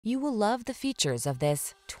You will love the features of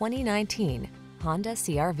this 2019 Honda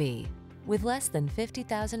CR-V. With less than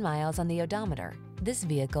 50,000 miles on the odometer, this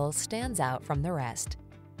vehicle stands out from the rest.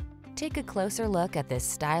 Take a closer look at this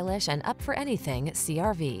stylish and up-for-anything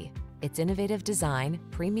CR-V. Its innovative design,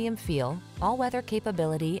 premium feel, all-weather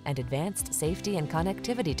capability, and advanced safety and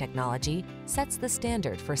connectivity technology sets the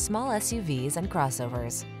standard for small SUVs and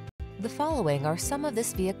crossovers. The following are some of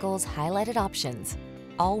this vehicle's highlighted options: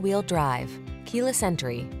 all-wheel drive, keyless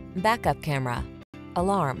entry, backup camera,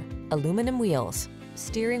 alarm, aluminum wheels,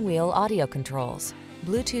 steering wheel audio controls,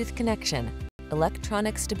 Bluetooth connection,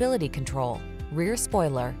 electronic stability control, rear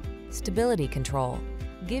spoiler, stability control.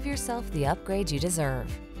 Give yourself the upgrade you deserve.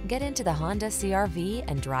 Get into the Honda CR-V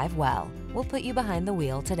and drive well. We'll put you behind the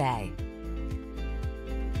wheel today.